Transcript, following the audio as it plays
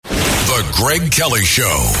Greg Kelly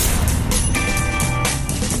Show.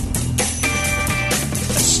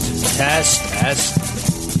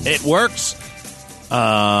 Test. It works.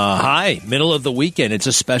 Hi, middle of the weekend. It's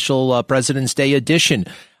a special President's Day edition.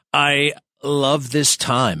 I love this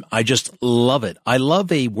time. I just love it. I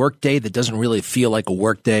love a work day that doesn't really feel like a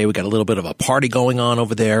work day. We got a little bit of a party going on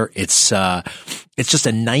over there. It's just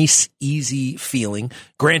a nice, easy feeling.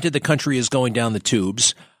 Granted, the country is going down the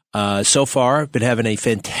tubes. So far, I've been having a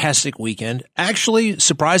fantastic weekend. Actually,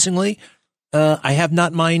 surprisingly, I have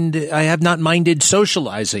not minded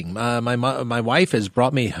socializing. My wife has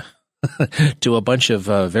brought me to a bunch of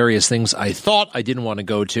various things I thought I didn't want to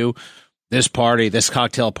go to. This party, this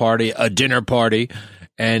cocktail party, a dinner party.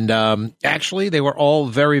 And actually, they were all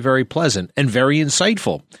very, very pleasant and very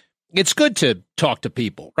insightful. It's good to talk to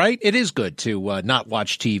people, right? It is good to not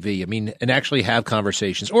watch TV. I mean, and actually have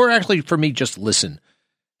conversations, or actually for me, just listen.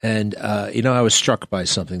 And, I was struck by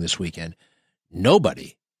something this weekend.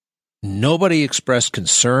 Nobody expressed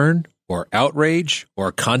concern or outrage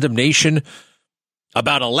or condemnation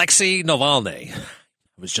about Alexei Navalny. I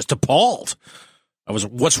was just appalled.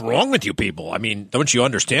 What's wrong with you people? I mean, don't you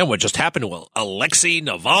understand what just happened to Alexei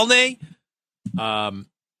Navalny? All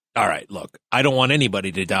right, look, I don't want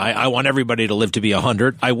anybody to die. I want everybody to live to be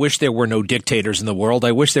 100. I wish there were no dictators in the world.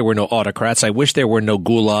 I wish there were no autocrats. I wish there were no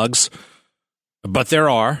gulags. But there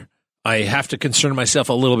are. I have to concern myself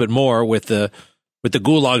a little bit more with the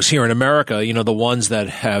gulags here in America. You know, the ones that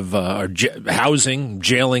have are jailing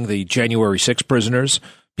the January 6 prisoners.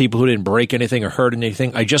 People who didn't break anything or hurt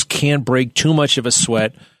anything. I just can't break too much of a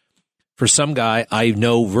sweat for some guy I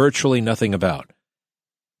know virtually nothing about.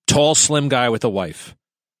 Tall, slim guy with a wife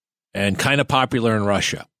and kind of popular in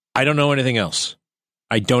Russia. I don't know anything else.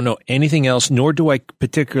 I don't know anything else, nor do I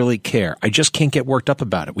particularly care. I just can't get worked up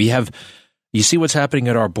about it. You see what's happening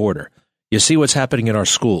at our border. You see what's happening in our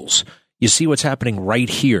schools. You see what's happening right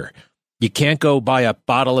here. You can't go buy a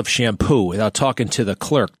bottle of shampoo without talking to the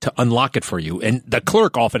clerk to unlock it for you. And the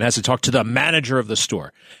clerk often has to talk to the manager of the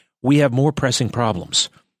store. We have more pressing problems.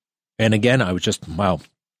 And again, I was just, wow,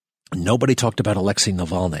 nobody talked about Alexei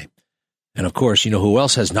Navalny. And of course, you know who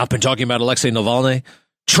else has not been talking about Alexei Navalny?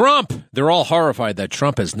 Trump. They're all horrified that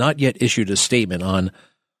Trump has not yet issued a statement on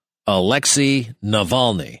Alexei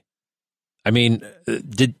Navalny. I mean,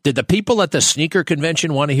 did the people at the sneaker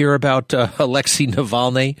convention want to hear about Alexei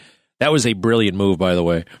Navalny? That was a brilliant move, by the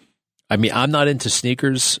way. I mean, I'm not into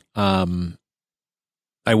sneakers. I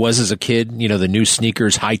was as a kid, the new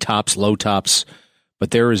sneakers, high tops, low tops. But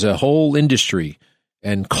there is a whole industry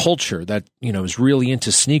and culture that, is really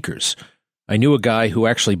into sneakers. I knew a guy who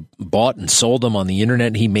actually bought and sold them on the internet.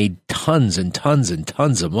 And he made tons and tons and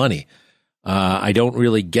tons of money. I don't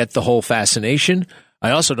really get the whole fascination. I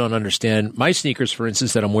also don't understand my sneakers, for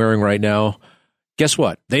instance, that I'm wearing right now. Guess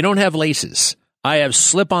what? They don't have laces. I have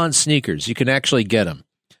slip-on sneakers. You can actually get them.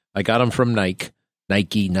 I got them from Nike.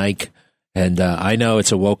 And I know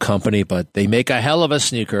it's a woke company, but they make a hell of a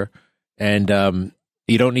sneaker. And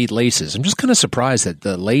you don't need laces. I'm just kind of surprised that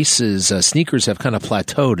the sneakers have kind of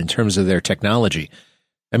plateaued in terms of their technology.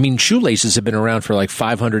 I mean, shoelaces have been around for like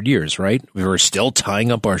 500 years, right? We were still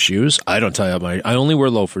tying up our shoes. I don't tie up I only wear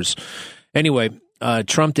loafers. Anyway,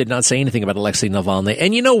 Trump did not say anything about Alexei Navalny.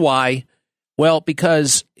 And you know why? Well,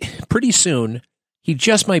 because pretty soon he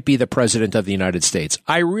just might be the president of the United States.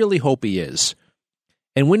 I really hope he is.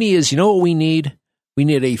 And when he is, you know what we need? We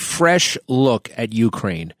need a fresh look at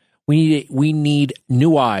Ukraine. We need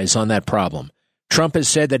new eyes on that problem. Trump has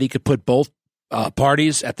said that he could put both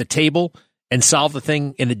parties at the table and solve the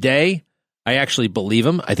thing in a day. I actually believe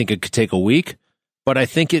him. I think it could take a week, but I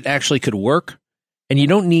think it actually could work. And you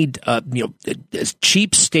don't need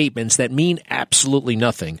cheap statements that mean absolutely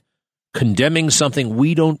nothing, condemning something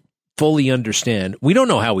we don't fully understand. We don't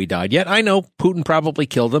know how he died yet. I know Putin probably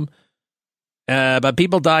killed him, but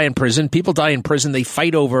people die in prison. They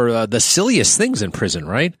fight over the silliest things in prison,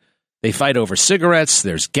 right? They fight over cigarettes.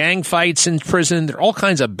 There's gang fights in prison. There are all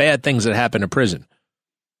kinds of bad things that happen in prison.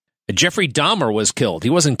 Jeffrey Dahmer was killed. He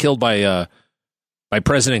wasn't killed by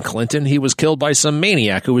President Clinton. He was killed by some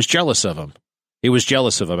maniac who was jealous of him. He was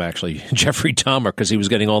jealous of him, actually, Jeffrey Dahmer, because he was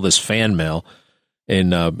getting all this fan mail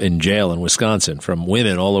in jail in Wisconsin from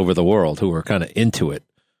women all over the world who were kind of into it.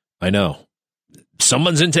 I know.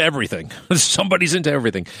 Someone's into everything. Somebody's into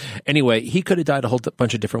everything. Anyway, he could have died a whole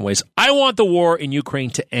bunch of different ways. I want the war in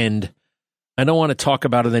Ukraine to end. I don't want to talk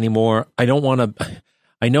about it anymore. I don't want to.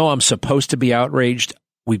 I know I'm supposed to be outraged.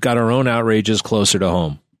 We've got our own outrages closer to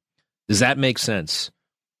home. Does that make sense?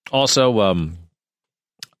 Also, I'm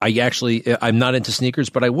not into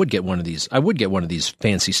sneakers, but I would get one of these. I would get one of these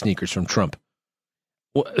fancy sneakers from Trump.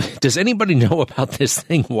 Does anybody know about this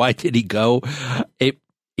thing? Why did he go?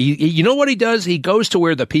 You know what he does? He goes to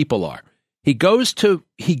where the people are. He goes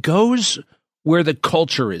where the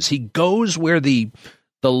culture is. He goes where the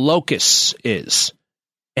locus is.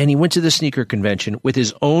 And he went to the sneaker convention with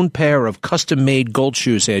his own pair of custom-made gold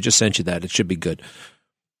shoes. Hey, I just sent you that. It should be good.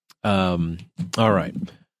 All right.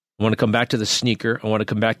 I want to come back to the sneaker. I want to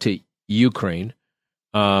come back to Ukraine.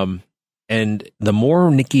 And the more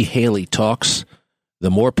Nikki Haley talks, the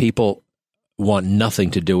more people want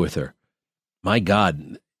nothing to do with her. My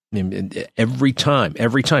God, every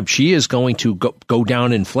time she is going to go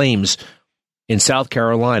down in flames in South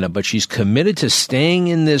Carolina, but she's committed to staying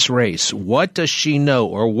in this race. What does she know,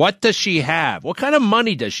 or what does she have? What kind of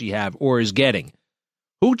money does she have or is getting?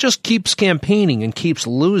 Who just keeps campaigning and keeps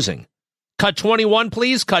losing? Cut 21,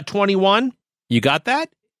 please. Cut 21. You got that?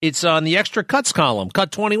 It's on the extra cuts column.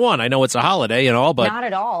 Cut 21. I know it's a holiday and all, but not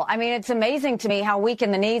at all. I mean, it's amazing to me how weak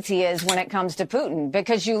in the knees he is when it comes to Putin,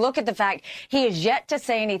 because you look at the fact he has yet to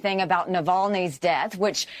say anything about Navalny's death,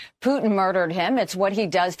 which Putin murdered him. It's what he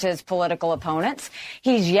does to his political opponents.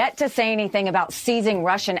 He's yet to say anything about seizing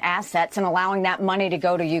Russian assets and allowing that money to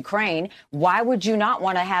go to Ukraine. Why would you not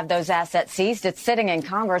want to have those assets seized? It's sitting in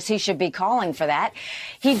Congress. He should be calling for that.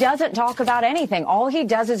 He doesn't talk about anything. All he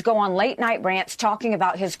does is go on late night rants talking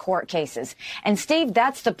about his court cases. And Steve,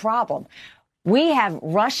 that's the problem. We have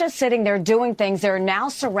Russia sitting there doing things. They're now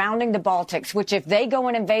surrounding the Baltics, which if they go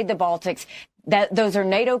and invade the Baltics, those are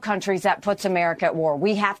NATO countries. That puts America at war.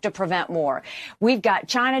 We have to prevent war. We've got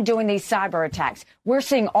China doing these cyber attacks. We're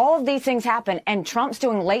seeing all of these things happen, and Trump's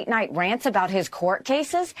doing late night rants about his court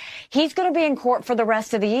cases. He's going to be in court for the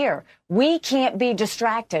rest of the year. We can't be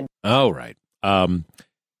distracted. All right. Man,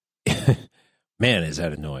 is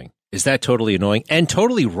that annoying. Is that totally annoying and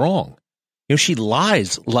totally wrong? You know, she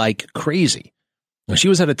lies like crazy. When she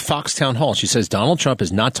was at a Fox town hall, she says Donald Trump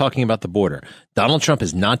is not talking about the border. Donald Trump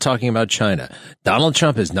is not talking about China. Donald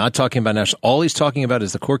Trump is not talking about national. All he's talking about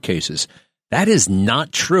is the court cases. That is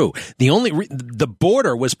not true. The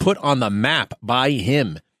border was put on the map by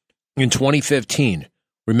him in 2015.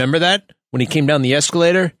 Remember that when he came down the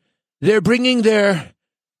escalator? They're bringing their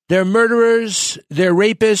murderers, their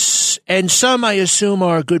rapists, and some, I assume,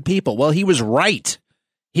 are good people. Well, he was right.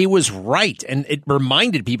 He was right. And it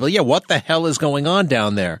reminded people, yeah, what the hell is going on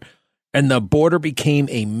down there? And the border became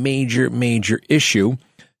a major, major issue.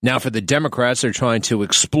 Now, for the Democrats, they're trying to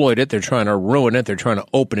exploit it. They're trying to ruin it. They're trying to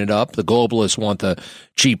open it up. The globalists want the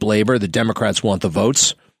cheap labor. The Democrats want the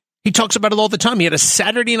votes. He talks about it all the time. He had a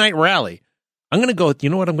Saturday night rally. I'm going to go, you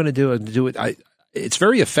know what I'm going to do? I'm going to do it. It's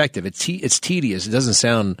very effective. It's tedious. It doesn't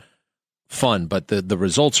sound fun, but the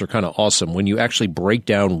results are kind of awesome when you actually break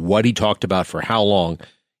down what he talked about for how long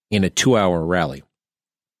in a 2-hour rally.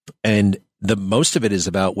 And the most of it is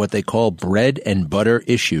about what they call bread and butter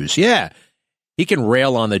issues. Yeah, he can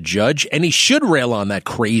rail on the judge, and he should rail on that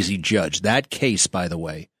crazy judge. That case, by the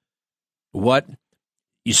way,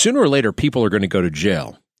 sooner or later, people are going to go to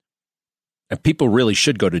jail. And people really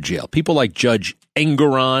should go to jail. People like Judge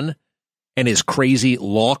Engoron and his crazy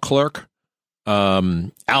law clerk,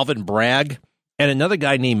 Alvin Bragg, and another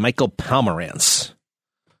guy named Michael Pomerantz.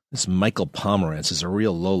 This Michael Pomerantz is a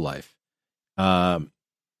real lowlife.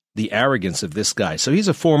 The arrogance of this guy. So he's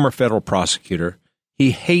a former federal prosecutor.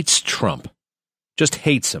 He hates Trump, just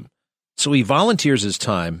hates him. So he volunteers his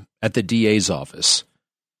time at the DA's office,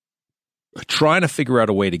 trying to figure out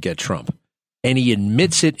a way to get Trump. And he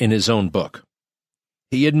admits it in his own book.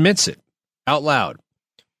 He admits it out loud.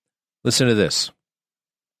 Listen to this.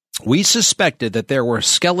 We suspected that there were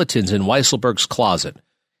skeletons in Weisselberg's closet,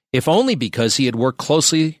 if only because he had worked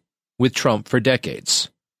closely with Trump for decades.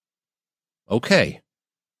 Okay.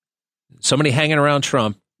 Somebody hanging around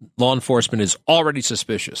Trump, law enforcement is already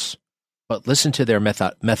suspicious. But listen to their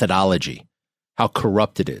methodology, how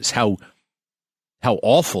corrupt it is, how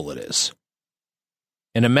awful it is.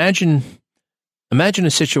 And imagine a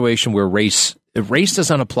situation where race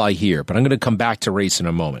doesn't apply here, but I'm going to come back to race in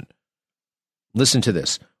a moment. Listen to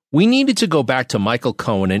this. We needed to go back to Michael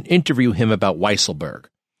Cohen and interview him about Weisselberg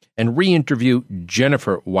and re-interview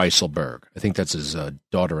Jennifer Weisselberg, I think that's his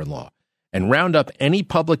daughter-in-law, and round up any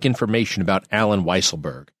public information about Alan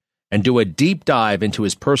Weisselberg and do a deep dive into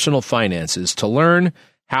his personal finances to learn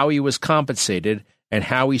how he was compensated and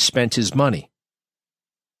how he spent his money.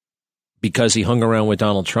 Because he hung around with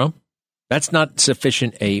Donald Trump? That's not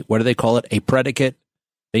sufficient, what do they call it, a predicate?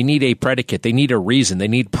 They need a predicate. They need a reason. They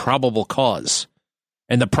need probable cause.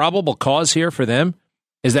 And the probable cause here for them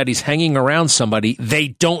is that he's hanging around somebody they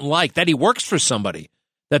don't like, that he works for somebody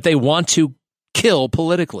that they want to kill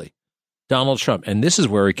politically, Donald Trump. And this is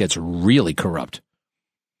where it gets really corrupt.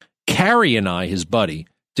 Carrie and I, his buddy,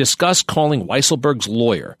 discussed calling Weisselberg's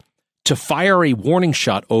lawyer to fire a warning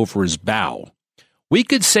shot over his bow. We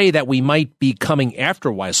could say that we might be coming after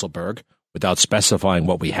Weisselberg, without specifying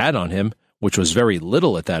what we had on him, which was very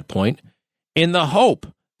little at that point, in the hope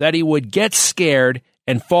that he would get scared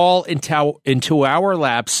and fall into our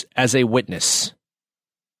laps as a witness.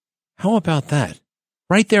 How about that?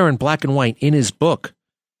 Right there in black and white in his book.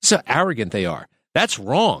 So arrogant they are. That's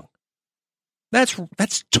wrong.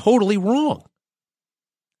 That's totally wrong.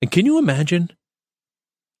 And can you imagine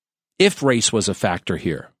if race was a factor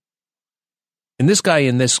here? And this guy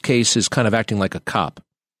in this case is kind of acting like a cop.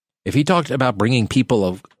 If he talked about bringing people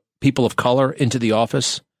of color into the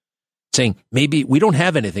office, saying maybe we don't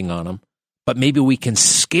have anything on them, but maybe we can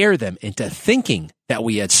scare them into thinking that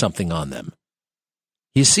we had something on them.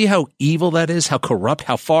 You see how evil that is, how corrupt,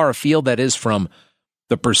 how far afield that is from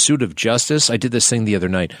the pursuit of justice? I did this thing the other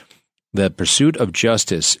night. The pursuit of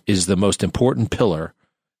justice is the most important pillar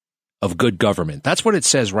of good government. That's what it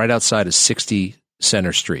says right outside of 60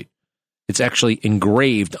 Center Street. It's actually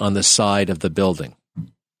engraved on the side of the building.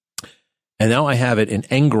 And now I have it in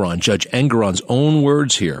Engoron, Judge Engoron's own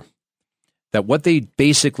words here, that what they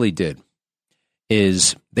basically did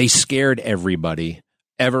is they scared everybody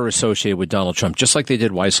ever associated with Donald Trump, just like they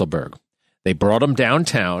did Weisselberg. They brought him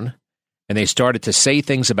downtown, and they started to say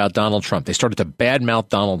things about Donald Trump. They started to badmouth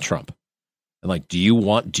Donald Trump. And like, do you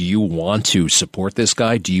want to support this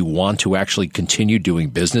guy? Do you want to actually continue doing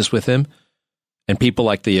business with him? And people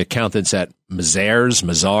like the accountants at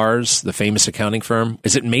Mazars, the famous accounting firm.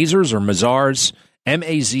 Is it Mazars or Mazars?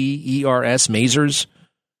 M-A-Z-E-R-S, Mazars?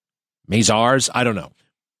 I don't know.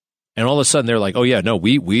 And all of a sudden they're like, oh yeah, no,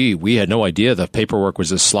 we had no idea the paperwork was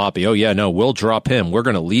this sloppy. Oh yeah, no, we'll drop him. We're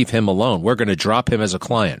going to leave him alone. We're going to drop him as a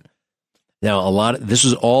client. Now, this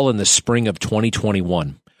was all in the spring of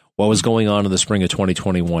 2021. What was going on in the spring of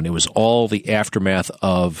 2021? It was all the aftermath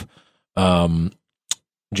of January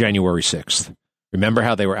 6th. Remember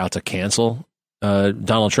how they were out to cancel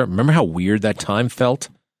Donald Trump? Remember how weird that time felt?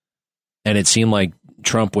 And it seemed like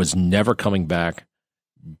Trump was never coming back,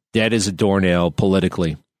 dead as a doornail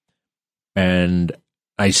politically. And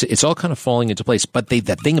it's all kind of falling into place. But the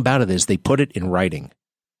thing about it is they put it in writing.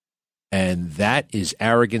 And that is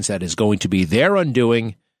arrogance that is going to be their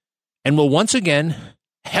undoing and will once again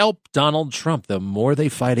help Donald Trump. The more they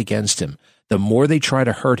fight against him, the more they try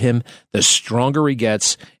to hurt him, the stronger he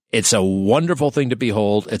gets. It's a wonderful thing to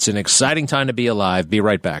behold. It's an exciting time to be alive. Be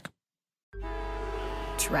right back.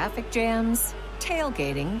 Traffic jams,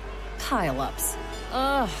 tailgating, pileups.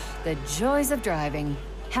 Ugh, the joys of driving.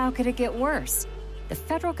 How could it get worse? The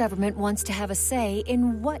federal government wants to have a say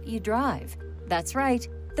in what you drive. That's right.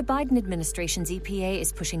 The Biden administration's EPA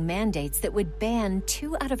is pushing mandates that would ban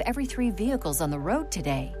 2 out of every 3 vehicles on the road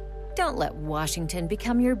today. Don't let Washington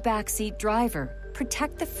become your backseat driver.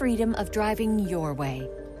 Protect the freedom of driving your way.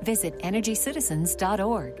 Visit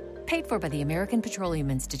EnergyCitizens.org. Paid for by the American Petroleum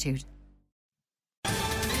Institute.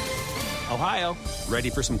 Ohio, ready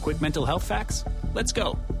for some quick mental health facts? Let's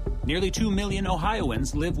go. Nearly 2 million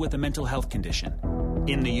Ohioans live with a mental health condition.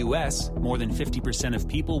 In the U.S., more than 50% of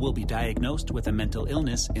people will be diagnosed with a mental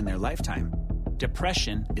illness in their lifetime.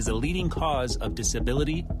 Depression is a leading cause of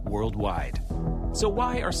disability worldwide. So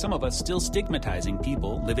why are some of us still stigmatizing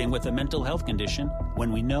people living with a mental health condition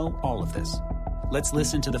when we know all of this? Let's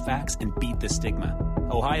listen to the facts and beat the stigma.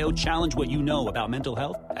 Ohio, challenge what you know about mental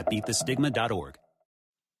health at beatthestigma.org.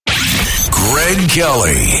 Greg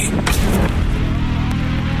Kelly.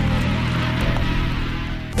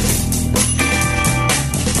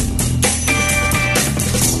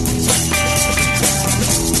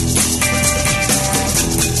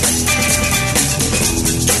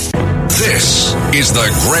 This is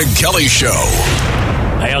the Greg Kelly Show.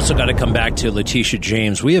 I also got to come back to Letitia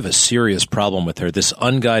James. We have a serious problem with her. This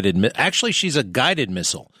unguided, actually, she's a guided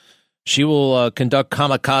missile. She will conduct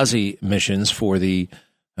kamikaze missions for the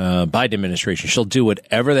Biden administration. She'll do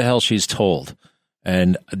whatever the hell she's told.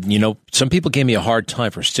 And, you know, some people gave me a hard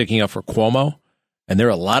time for sticking up for Cuomo. And there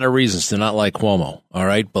are a lot of reasons to not like Cuomo. All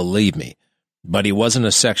right. Believe me. But he wasn't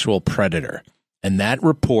a sexual predator. And that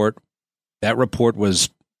report was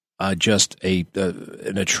just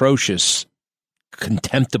an atrocious,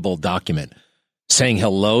 contemptible document. Saying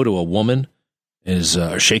hello to a woman is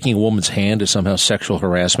shaking a woman's hand is somehow sexual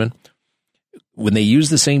harassment. When they use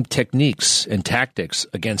the same techniques and tactics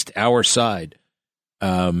against our side,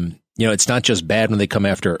 it's not just bad when they come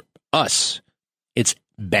after us. It's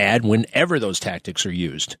bad whenever those tactics are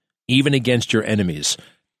used, even against your enemies.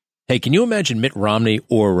 Hey, can you imagine Mitt Romney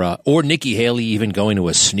or Nikki Haley even going to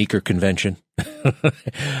a sneaker convention?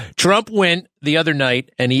 Trump went the other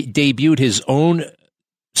night and he debuted his own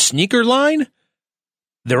sneaker line,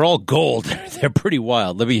 they're all gold. They're pretty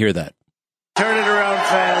wild. Let me hear that. Turn it around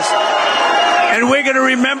fast. And we're going to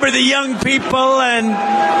remember the young people, and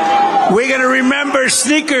we're going to remember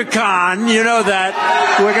SneakerCon. You know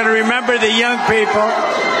that. We're going to remember the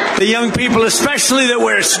young people especially that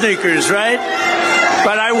wear sneakers, right?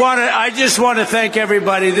 But I just want to thank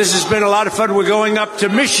everybody. This has been a lot of fun. We're going up to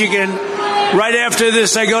Michigan. Right after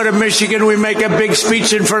this, I go to Michigan. We make a big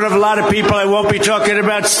speech in front of a lot of people. I won't be talking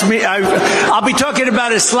about I'll be talking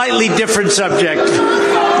about a slightly different subject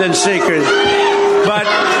than sneakers.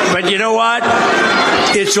 But you know what?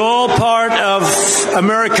 It's all part of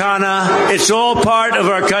Americana. It's all part of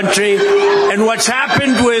our country. And what's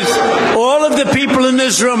happened with all of the people in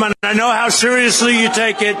this room, and I know how seriously you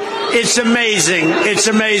take it, it's amazing. It's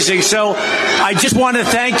amazing. So I just want to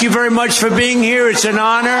thank you very much for being here. It's an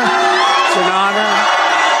honor. It's an honor.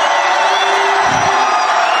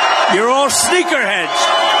 You're all sneakerheads.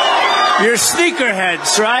 You're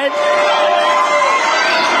sneakerheads, right?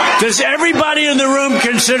 Does everybody in the room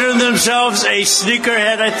consider themselves a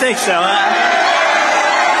sneakerhead? I think so.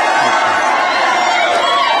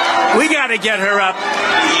 We got to get her up.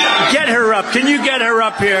 Get her up. Can you get her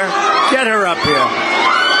up here? Get her up here.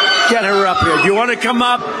 Get her up here. Do you want to come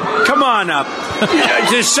up? Come on up.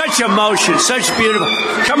 There's such emotion, such beautiful.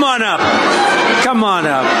 Come on up. Come on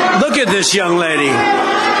up. Look at this young lady.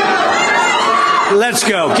 Let's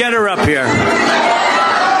go. Get her up here.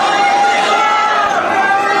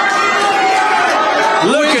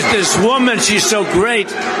 Look at this woman. She's so great.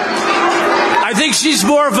 I think she's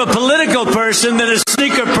more of a political person than a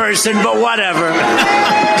sneaker person, but whatever.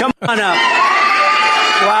 Come on up.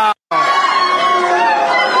 Wow.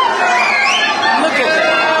 Look at that.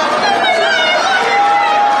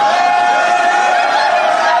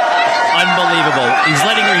 Unbelievable. He's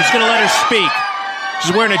going to let her speak.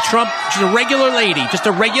 She's wearing a Trump. She's a regular lady, just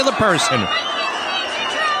a regular person.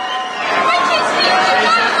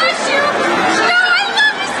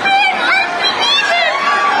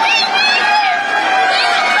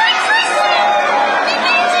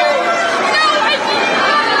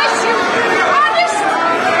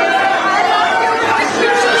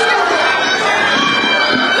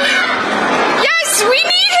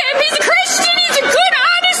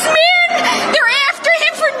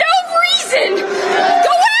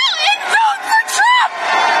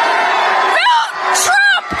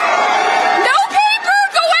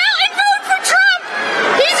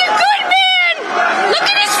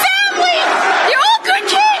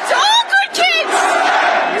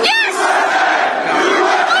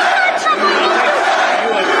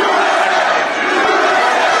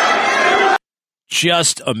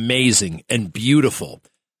 Just amazing and beautiful.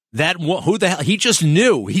 That who the hell? He just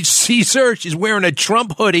knew. He sees her. She's wearing a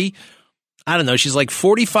Trump hoodie. I don't know. She's like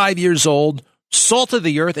 45 years old, salt of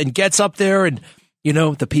the earth, and gets up there. And, you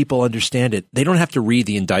know, the people understand it. They don't have to read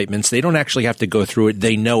the indictments. They don't actually have to go through it.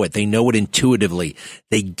 They know it. They know it intuitively.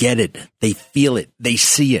 They get it. They feel it. They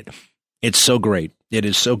see it. It's so great. It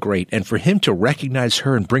is so great. And for him to recognize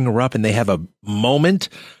her and bring her up and they have a moment,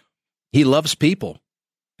 he loves people.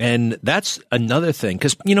 And that's another thing,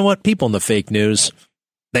 because you know what? People in the fake news,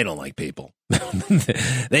 they don't like people.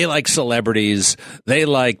 They like celebrities. They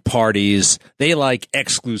like parties. They like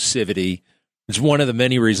exclusivity. It's one of the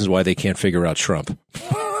many reasons why they can't figure out Trump.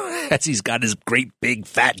 As he's got his great big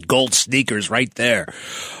fat gold sneakers right there.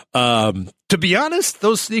 To be honest,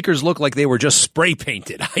 those sneakers look like they were just spray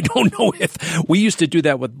painted. I don't know if we used to do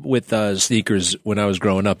that with sneakers when I was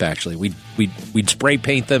growing up. Actually, we'd spray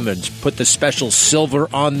paint them and put the special silver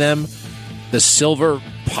on them, the silver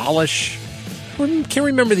polish. I can't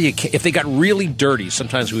remember if they got really dirty.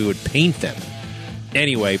 Sometimes we would paint them.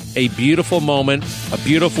 Anyway, a beautiful moment, a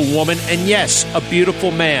beautiful woman, and yes, a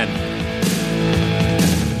beautiful man.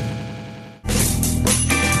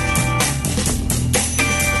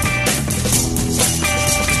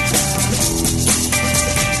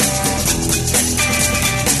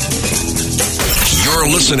 You're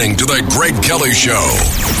listening to The Greg Kelly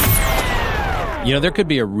Show. You know, there could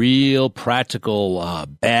be a real practical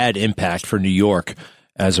bad impact for New York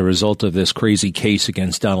as a result of this crazy case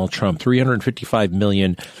against Donald Trump. $355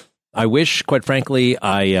 million. I wish, quite frankly,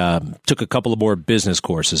 I took a couple of more business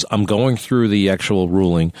courses. I'm going through the actual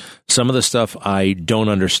ruling. Some of the stuff I don't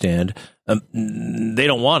understand. They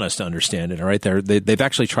don't want us to understand it, all right? They've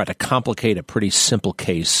actually tried to complicate a pretty simple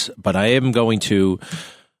case, but I'm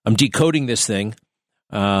decoding this thing.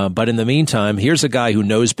 But in the meantime, here's a guy who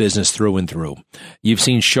knows business through and through. You've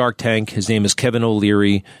seen Shark Tank. His name is Kevin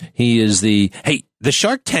O'Leary. He is the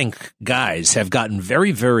Shark Tank guys have gotten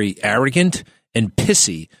very, very arrogant and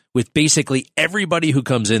pissy with basically everybody who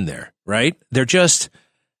comes in there, right? They're just,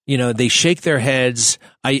 they shake their heads.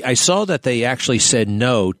 I saw that they actually said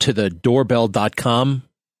no to the doorbell.com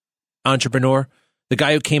entrepreneur, the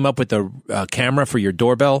guy who came up with the camera for your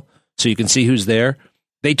doorbell so you can see who's there.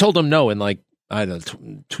 They told him no in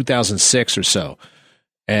 2006 or so.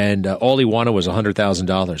 And all he wanted was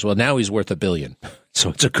 $100,000. Well, now he's worth $1 billion.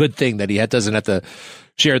 So it's a good thing that he doesn't have to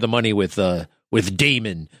share the money with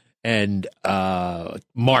Damon and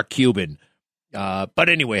Mark Cuban. But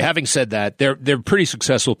anyway, having said that, they're pretty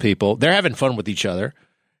successful people. They're having fun with each other.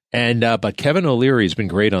 And but Kevin O'Leary has been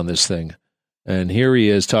great on this thing. And here he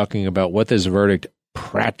is talking about what this verdict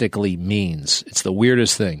practically means. It's the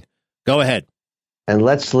weirdest thing. Go ahead. And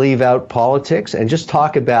let's leave out politics and just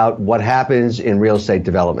talk about what happens in real estate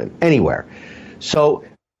development anywhere. So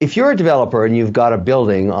if you're a developer and you've got a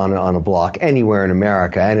building on a block anywhere in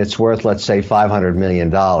America and it's worth, let's say, $500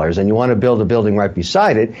 million, and you want to build a building right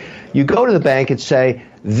beside it, you go to the bank and say,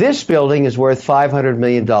 this building is worth $500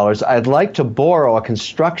 million. I'd like to borrow a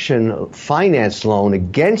construction finance loan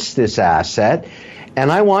against this asset, and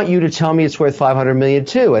I want you to tell me it's worth $500 million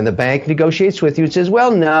too. And the bank negotiates with you and says,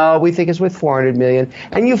 well, no, we think it's worth $400 million.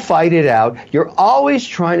 And you fight it out. You're always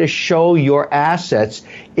trying to show your assets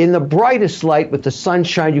in the brightest light with the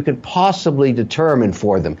sunshine you can possibly determine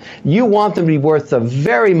for them. You want them to be worth the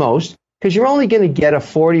very most, because you're only going to get a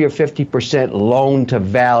 40 or 50% loan to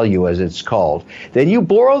value, as it's called. Then you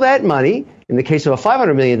borrow that money. In the case of a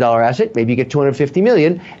 $500 million asset, maybe you get $250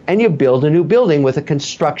 million, and you build a new building with a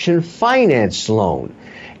construction finance loan.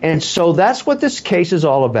 And so that's what this case is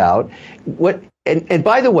all about. And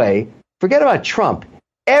by the way, forget about Trump.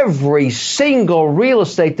 Every single real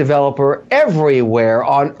estate developer everywhere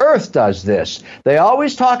on earth does this. They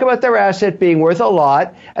always talk about their asset being worth a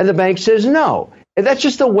lot, and the bank says no. And that's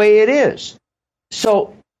just the way it is.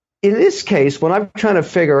 So in this case, when I'm trying to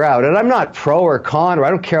figure out, and I'm not pro or con, or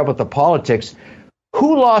I don't care about the politics,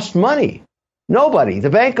 who lost money? Nobody.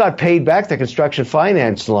 The bank got paid back the construction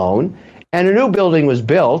finance loan, and a new building was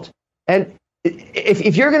built. And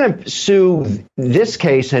if you're going to sue this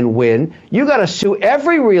case and win, you got to sue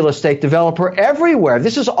every real estate developer everywhere.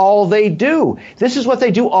 This is all they do. This is what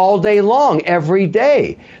they do all day long, every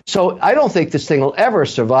day. So I don't think this thing will ever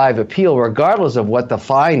survive appeal, regardless of what the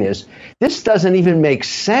fine is. This doesn't even make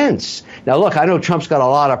sense. Now, look, I know Trump's got a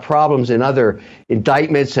lot of problems in other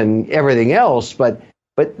indictments and everything else, but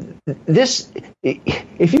this,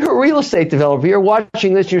 if you're a real estate developer, you're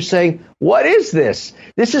watching this, you're saying, what is this?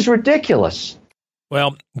 This is ridiculous.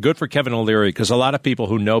 Well, good for Kevin O'Leary, because a lot of people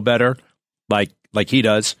who know better, like he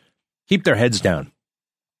does, keep their heads down.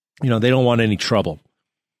 They don't want any trouble.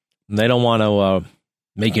 They don't want to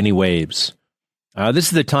make any waves. This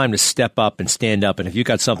is the time to step up and stand up. And if you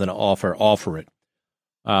got something to offer it.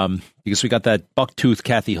 Because we got that bucktooth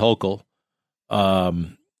Kathy Hochul,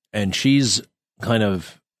 and she's kind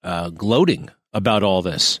of gloating about all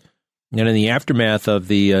this. And in the aftermath of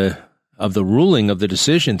the ruling of the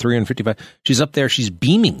decision, 355, she's up there, she's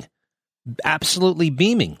beaming, absolutely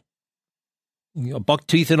beaming. Buck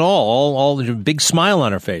teeth and all a big smile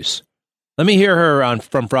on her face. Let me hear her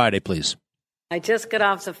from Friday, please. I just got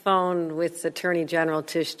off the phone with Attorney General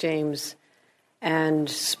Tish James and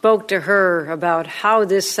spoke to her about how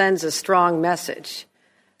this sends a strong message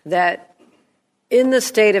that in the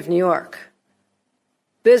state of New York,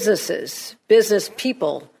 business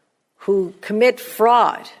people who commit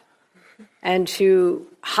fraud and to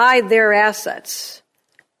hide their assets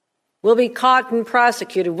will be caught and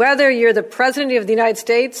prosecuted. Whether you're the President of the United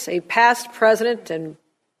States, a past president and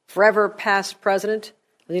forever past president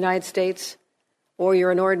of the United States, or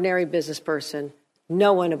you're an ordinary business person,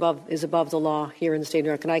 no one is above the law here in the state of New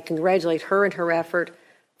York. And I congratulate her and her effort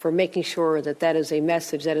for making sure that is a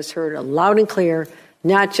message that is heard loud and clear,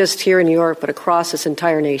 not just here in New York, but across this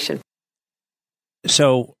entire nation.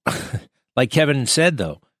 So, like Kevin said,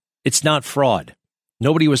 though, it's not fraud.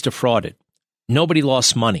 Nobody was defrauded. Nobody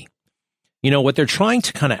lost money. What they're trying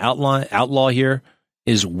to kind of outlaw here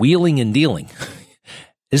is wheeling and dealing.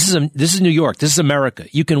 This is New York. This is America.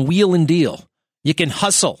 You can wheel and deal. You can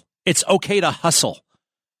hustle. It's okay to hustle.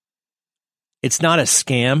 It's not a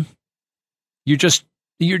scam. You're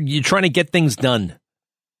trying to get things done.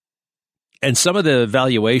 And some of the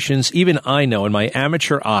valuations, even I know in my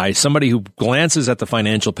amateur eye, somebody who glances at the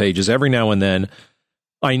financial pages every now and then,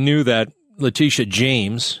 I knew that Letitia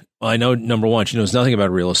James, I know, number one, she knows nothing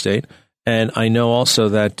about real estate. And I know also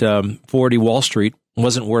that 480 Wall Street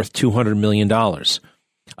wasn't worth $200 million.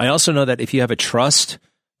 I also know that if you have a trust,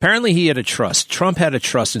 apparently he had a trust. Trump had a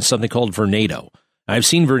trust in something called Vornado. I've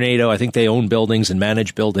seen Vornado. I think they own buildings and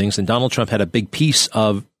manage buildings. And Donald Trump had a big piece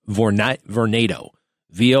of Vornado, VORNADO.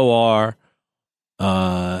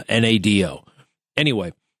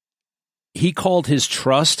 Anyway, he called his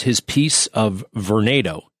trust his piece of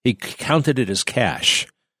Vornado. He counted it as cash.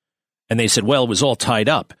 And they said, well, it was all tied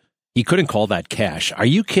up. He couldn't call that cash. Are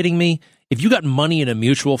you kidding me? If you got money in a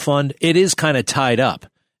mutual fund, it is kind of tied up.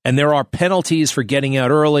 And there are penalties for getting out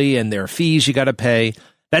early, and there are fees you got to pay.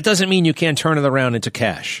 That doesn't mean you can't turn it around into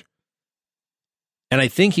cash. And I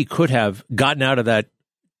think he could have gotten out of that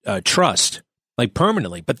trust, like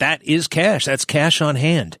permanently. But that is cash. That's cash on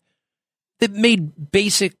hand. It made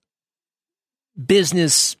basic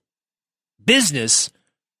business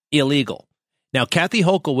illegal. Now, Kathy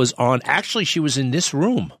Hochul was on, actually, she was in this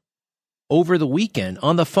room over the weekend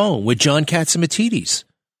on the phone with John Catsimatidis.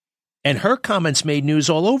 And her comments made news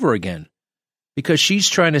all over again because she's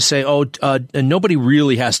trying to say, nobody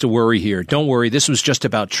really has to worry here. Don't worry. This was just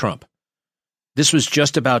about Trump. This was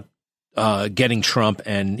just about getting Trump,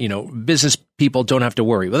 and, business people don't have to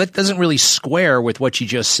worry. Well, that doesn't really square with what she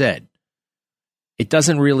just said. It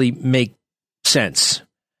doesn't really make sense.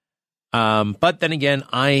 But then again,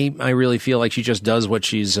 I really feel like she just does what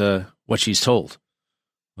she's told.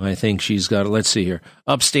 I think she's got, let's see here.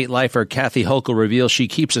 Upstate lifer Kathy Hochul reveals she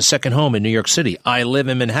keeps a second home in New York City. I live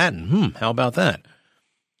in Manhattan. How about that?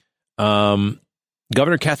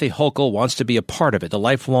 Governor Kathy Hochul wants to be a part of it. The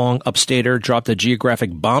lifelong upstater dropped a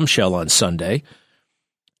geographic bombshell on Sunday.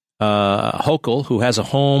 Hochul, who has a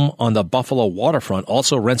home on the Buffalo waterfront,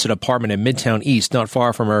 also rents an apartment in Midtown East, not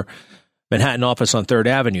far from her Manhattan office on 3rd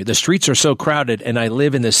Avenue. The streets are so crowded, and I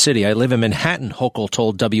live in the city. I live in Manhattan, Hochul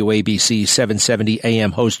told WABC 770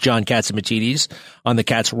 AM host John Catsimatidis on the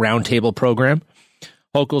Cats Roundtable program.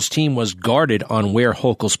 Hochul's team was guarded on where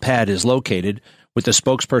Hochul's pad is located, with the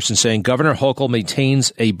spokesperson saying Governor Hochul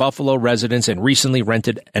maintains a Buffalo residence and recently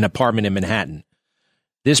rented an apartment in Manhattan.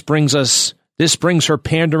 This brings her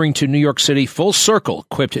pandering to New York City full circle,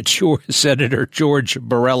 quipped Senator George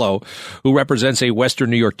Borrello, who represents a Western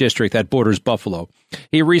New York district that borders Buffalo.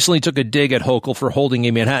 He recently took a dig at Hochul for holding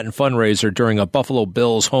a Manhattan fundraiser during a Buffalo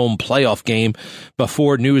Bills home playoff game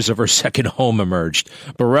before news of her second home emerged.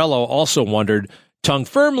 Borrello also wondered, tongue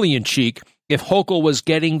firmly in cheek, if Hochul was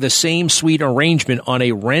getting the same sweet arrangement on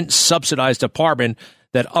a rent-subsidized apartment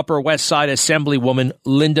that Upper West Side Assemblywoman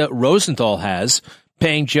Linda Rosenthal has,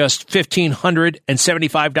 paying just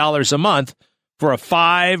 $1,575 a month for a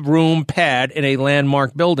 5-room pad in a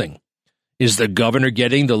landmark building. Is the governor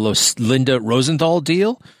getting the Linda Rosenthal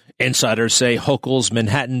deal? Insiders say Hochul's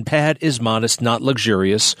Manhattan pad is modest, not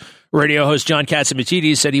luxurious. Radio host John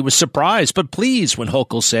Catsimatidis said he was surprised but pleased when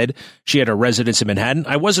Hochul said she had a residence in Manhattan.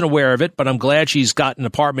 I wasn't aware of it, but I'm glad she's got an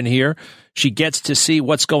apartment here. She gets to see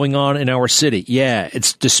what's going on in our city. Yeah,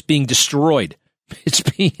 it's just being destroyed. It's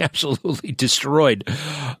being absolutely destroyed.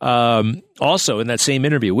 Also, in that same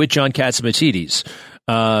interview with John Catsimatidis,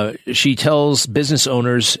 she tells business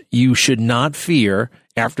owners you should not fear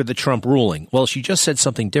after the Trump ruling. Well, she just said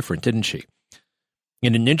something different, didn't she?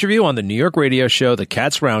 In an interview on the New York radio show, The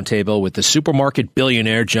Cats Roundtable, with the supermarket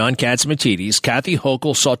billionaire John Catsimatidis, Kathy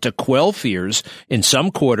Hochul sought to quell fears in some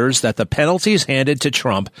quarters that the penalties handed to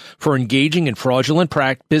Trump for engaging in fraudulent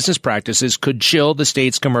business practices could chill the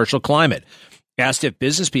state's commercial climate. Asked if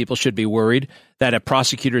business people should be worried that if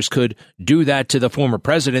prosecutors could do that to the former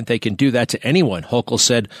president, they can do that to anyone. Hochul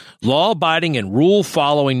said, law-abiding and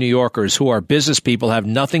rule-following New Yorkers who are business people have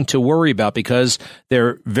nothing to worry about because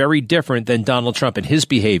they're very different than Donald Trump and his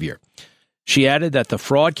behavior. She added that the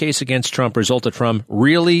fraud case against Trump resulted from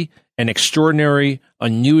really an extraordinary,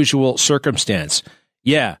 unusual circumstance.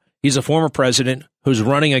 Yeah, he's a former president who's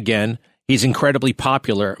running again. He's incredibly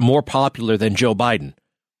popular, more popular than Joe Biden.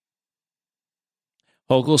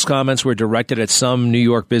 Hochul's comments were directed at some New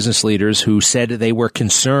York business leaders who said they were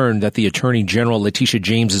concerned that the Attorney General Letitia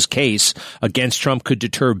James's case against Trump could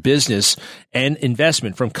deter business and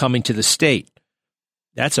investment from coming to the state.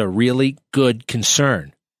 That's a really good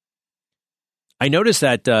concern. I noticed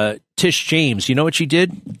that Tish James, you know what she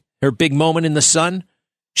did? Her big moment in the sun?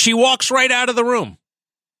 She walks right out of the room.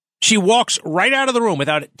 She walks right out of the room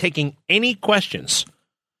without taking any questions.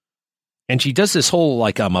 And she does this whole,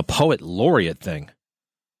 like, I'm a poet laureate thing.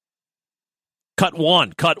 Cut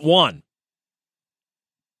one.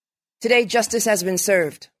 Today, justice has been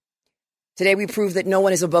served. Today, we prove that no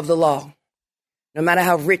one is above the law. No matter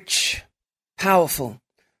how rich, powerful,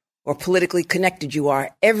 or politically connected you are,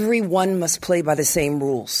 everyone must play by the same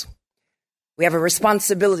rules. We have a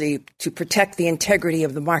responsibility to protect the integrity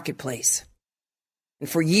of the marketplace. And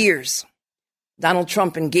for years, Donald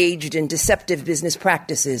Trump engaged in deceptive business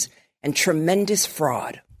practices and tremendous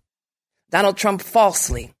fraud. Donald Trump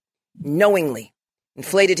falsely, knowingly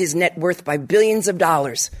inflated his net worth by billions of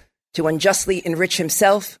dollars to unjustly enrich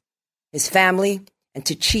himself, his family, and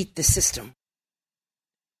to cheat the system.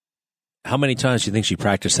 how many times do you think she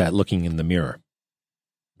practiced that looking in the mirror?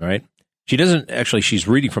 Right? She doesn't actually, she's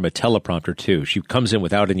reading from a teleprompter too. She comes in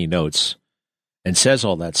without any notes and says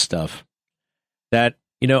all that stuff that,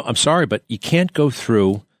 I'm sorry, but you can't go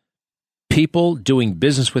through people doing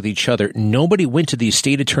business with each other. Nobody went to the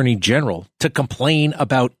state attorney general to complain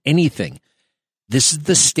about anything. This is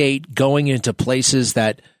the state going into places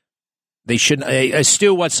that they shouldn't. Hey,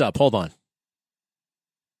 Stu, what's up? Hold on.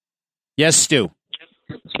 Yes, Stu.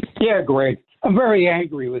 Yeah, Greg. I'm very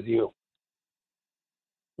angry with you.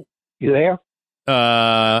 You there?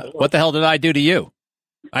 What the hell did I do to you?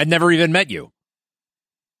 I'd never even met you.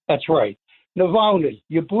 That's right. Navalny,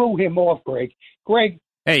 you blew him off, Greg. Greg.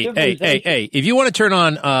 Hey. If you want to turn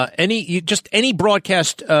on any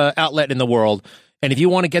broadcast outlet in the world, and if you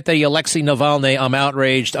want to get the Alexei Navalny, I'm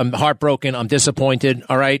outraged, I'm heartbroken, I'm disappointed,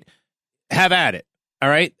 all right, have at it, all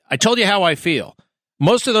right? I told you how I feel.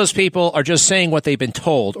 Most of those people are just saying what they've been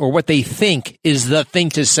told or what they think is the thing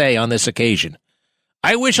to say on this occasion.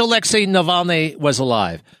 I wish Alexei Navalny was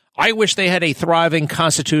alive. I wish they had a thriving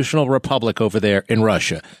constitutional republic over there in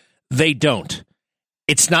Russia. They don't.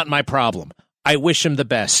 It's not my problem. I wish him the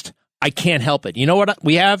best. I can't help it. You know what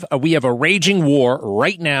we have? We have a raging war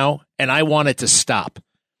right now, and I want it to stop.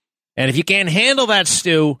 And if you can't handle that,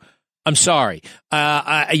 Stu, I'm sorry.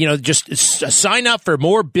 Just sign up for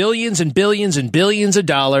more billions and billions and billions of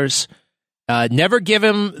dollars. Never give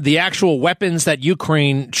him the actual weapons that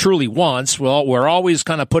Ukraine truly wants. Well, we're always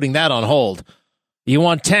kind of putting that on hold. You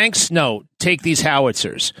want tanks? No, take these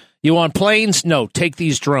howitzers. You want planes? No, take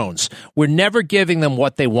these drones. We're never giving them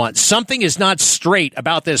what they want. Something is not straight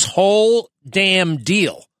about this whole damn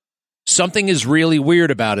deal. Something is really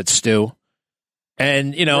weird about it, Stu.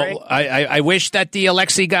 And, right. I wish that the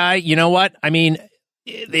Alexei guy, you know what? I mean,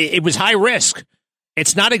 it was high risk.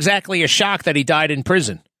 It's not exactly a shock that he died in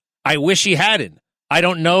prison. I wish he hadn't. I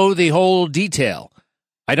don't know the whole detail.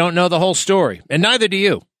 I don't know the whole story. And neither do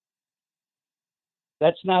you.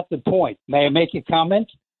 That's not the point. May I make a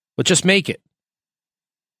comment? Well, just make it.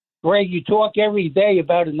 Greg, you talk every day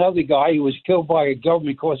about another guy who was killed by a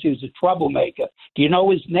government because he was a troublemaker. Do you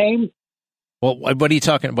know his name? Well, what are you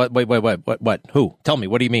talking about? Wait, what? Who? Tell me,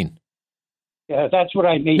 what do you mean? Yeah, that's what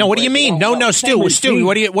I mean. No, what do you mean? No, Stu,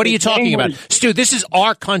 what are you talking about? Stu, this is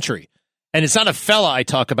our country. And it's not a fella I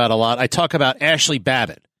talk about a lot. I talk about Ashley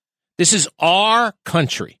Babbitt. This is our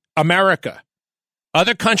country, America.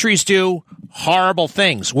 Other countries do horrible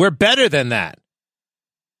things. We're better than that.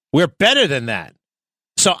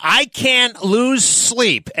 So I can't lose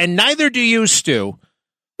sleep, and neither do you, Stu,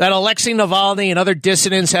 that Alexei Navalny and other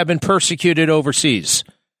dissidents have been persecuted overseas.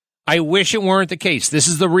 I wish it weren't the case. This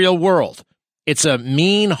is the real world. It's a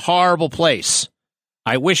mean, horrible place.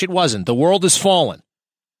 I wish it wasn't. The world has fallen.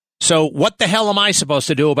 So what the hell am I supposed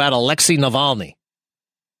to do about Alexei Navalny?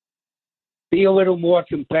 Be a little more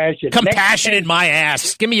compassionate. Compassionate, my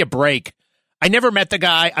ass. Give me a break. I never met the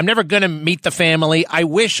guy. I'm never going to meet the family. I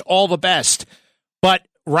wish all the best. But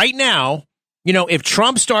right now, if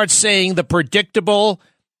Trump starts saying the predictable,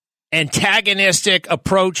 antagonistic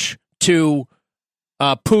approach to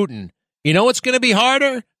Putin, what's going to be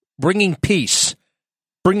harder? Bringing peace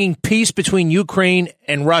between Ukraine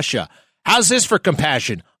and Russia. How's this for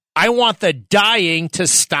compassion? I want the dying to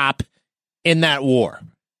stop in that war.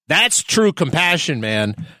 That's true compassion,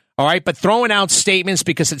 man. All right, but throwing out statements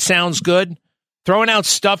because it sounds good, throwing out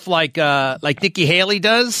stuff like Nikki Haley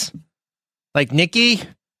does, like Nikki,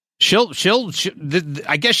 she'll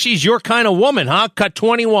I guess she's your kind of woman, huh? Cut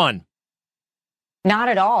 21. Not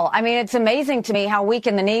at all. I mean, it's amazing to me how weak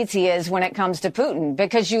in the knees he is when it comes to Putin,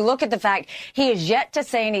 because you look at the fact he is yet to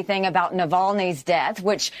say anything about Navalny's death,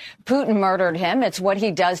 which Putin murdered him. It's what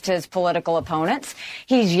he does to his political opponents.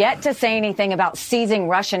 He's yet to say anything about seizing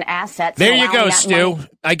Russian assets. There you go, Stu.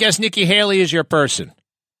 I guess Nikki Haley is your person.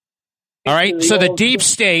 All right. So the deep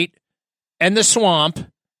state and the swamp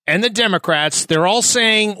and the Democrats, they're all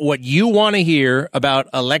saying what you want to hear about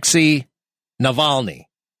Alexei Navalny.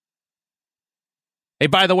 Hey,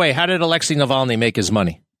 by the way, how did Alexei Navalny make his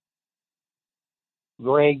money?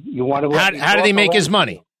 Greg, you want to... How did he make his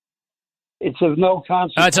money? It's of no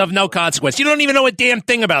consequence. It's of no consequence. You don't even know a damn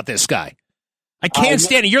thing about this guy. I can't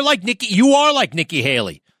stand it. You're like Nikki. You are like Nikki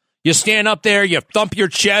Haley. You stand up there, you thump your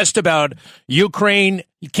chest about Ukraine.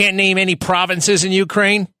 You can't name any provinces in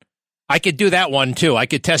Ukraine. I could do that one, too. I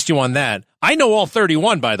could test you on that. I know all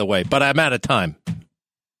 31, by the way, but I'm out of time.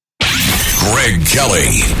 Greg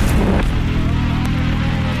Kelly.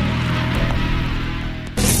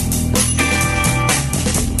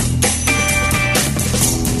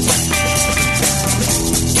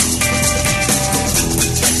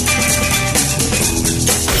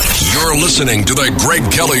 You're listening to The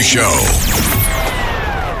Greg Kelly Show.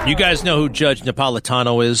 You guys know who Judge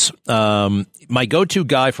Napolitano is. My go-to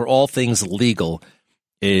guy for all things legal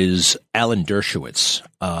is Alan Dershowitz,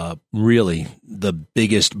 really the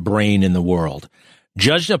biggest brain in the world.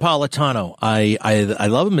 Judge Napolitano, I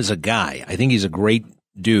love him as a guy. I think he's a great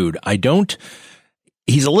dude.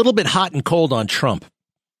 He's a little bit hot and cold on Trump,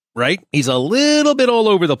 right? He's a little bit all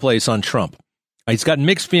over the place on Trump. He's got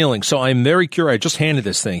mixed feelings, so I'm very curious. I just handed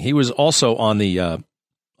this thing. He was also on the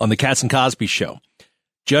Katz and Cosby show.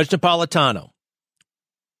 Judge Napolitano,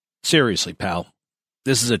 seriously, pal,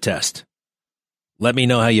 this is a test. Let me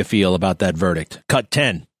know how you feel about that verdict. Cut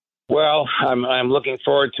 10. Well, I'm looking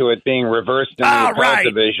forward to it being reversed in the appellate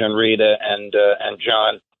division, Rita and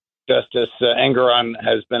John. Justice Engoron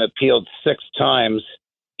has been appealed 6 times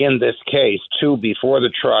in this case, 2 before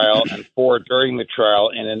the trial and 4 during the trial,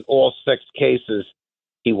 and in all 6 cases,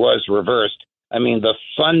 he was reversed. I mean, the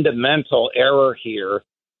fundamental error here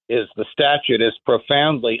is the statute is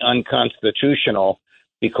profoundly unconstitutional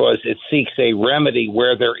because it seeks a remedy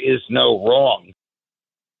where there is no wrong.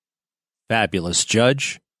 Fabulous,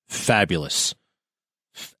 Judge. Fabulous.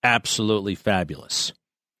 Absolutely fabulous.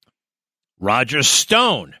 Roger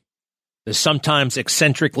Stone, the sometimes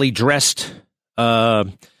eccentrically dressed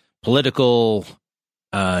political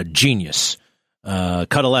genius.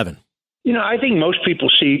 Cut 11. You know, I think most people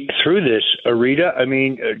see through this, Rita. I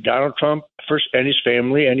mean, Donald Trump first and his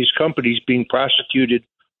family and his companies being prosecuted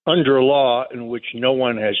under a law in which no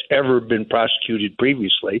one has ever been prosecuted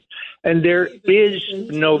previously. And there is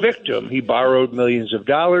no victim. He borrowed millions of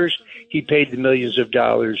dollars. He paid the millions of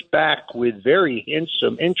dollars back with very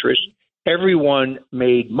handsome interest. Everyone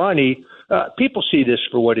made money. People see this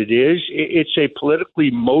for what it is. It's a politically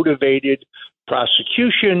motivated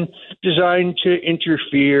prosecution designed to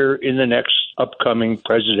interfere in the next upcoming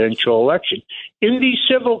presidential election. In these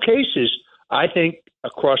civil cases, I think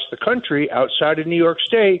across the country, outside of New York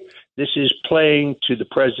State, this is playing to the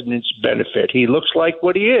president's benefit. He looks like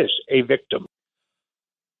what he is, a victim.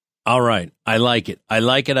 All right. I like it. I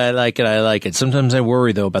like it. Sometimes I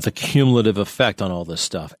worry, though, about the cumulative effect on all this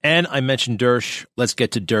stuff. And I mentioned Dersh. Let's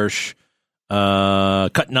get to Dersh.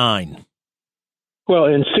 Cut 9. Well,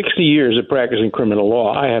 in 60 years of practicing criminal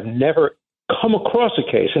law, I have never come across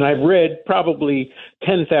a case, and I've read probably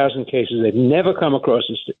 10,000 cases. I've never come across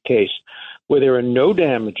a case where there are no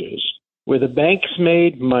damages, where the banks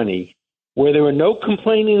made money, where there were no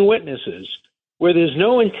complaining witnesses, where there's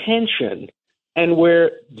no intention, and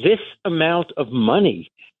where this amount of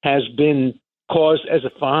money has been caused as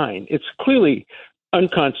a fine. It's clearly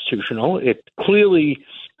unconstitutional. It clearly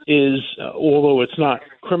is, although it's not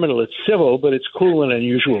criminal, it's civil, but it's cruel and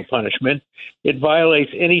unusual punishment. It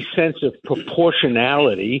violates any sense of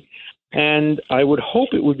proportionality, and I would hope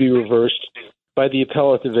it would be reversed by the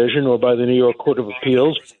appellate division or by the New York Court of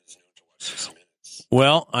Appeals.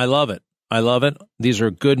 Well, I love it. These are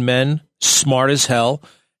good men, smart as hell,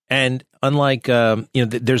 and unlike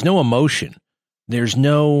there's no emotion, there's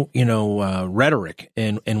no rhetoric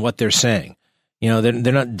in what they're saying. You know,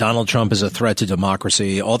 they're not. Donald Trump is a threat to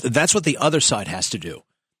democracy. That's what the other side has to do.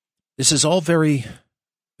 This is all very,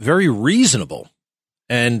 very reasonable,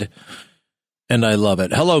 and I love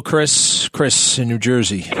it. Hello, Chris. Chris in New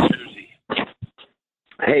Jersey.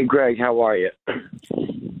 Hey, Greg, how are you?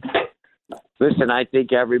 Listen, I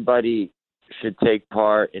think everybody should take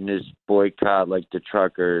part in this boycott, like the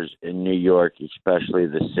truckers in New York, especially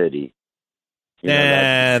the city.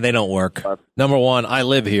 They don't work. Number one, I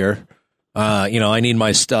live here. I need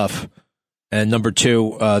my stuff. And number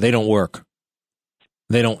 2, they don't work.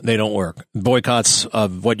 They don't work. Boycotts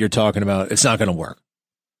of what you're talking about, it's not going to work.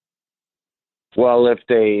 Well, if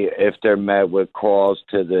they're met with calls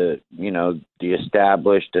to the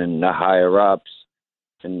established and the higher ups,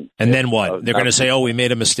 and then what? They're going to say, "Oh, we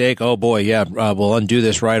made a mistake. Oh boy, yeah, we'll undo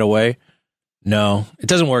this right away." No, it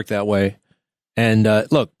doesn't work that way. And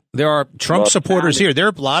look, there are Trump supporters here. There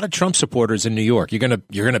are a lot of Trump supporters in New York. You're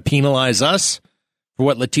gonna penalize us for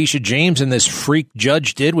what Letitia James and this freak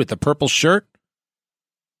judge did with the purple shirt.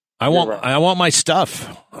 I want my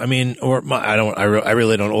stuff. I mean, I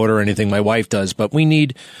really don't order anything. My wife does, but we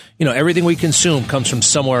need, everything we consume comes from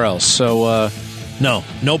somewhere else. So,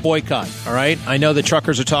 no boycott. All right. I know the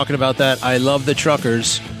truckers are talking about that. I love the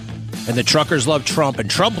truckers, and the truckers love Trump, and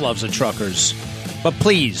Trump loves the truckers. But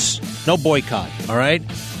please, no boycott. All right.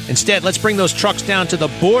 Instead, let's bring those trucks down to the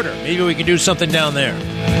border. Maybe we can do something down there.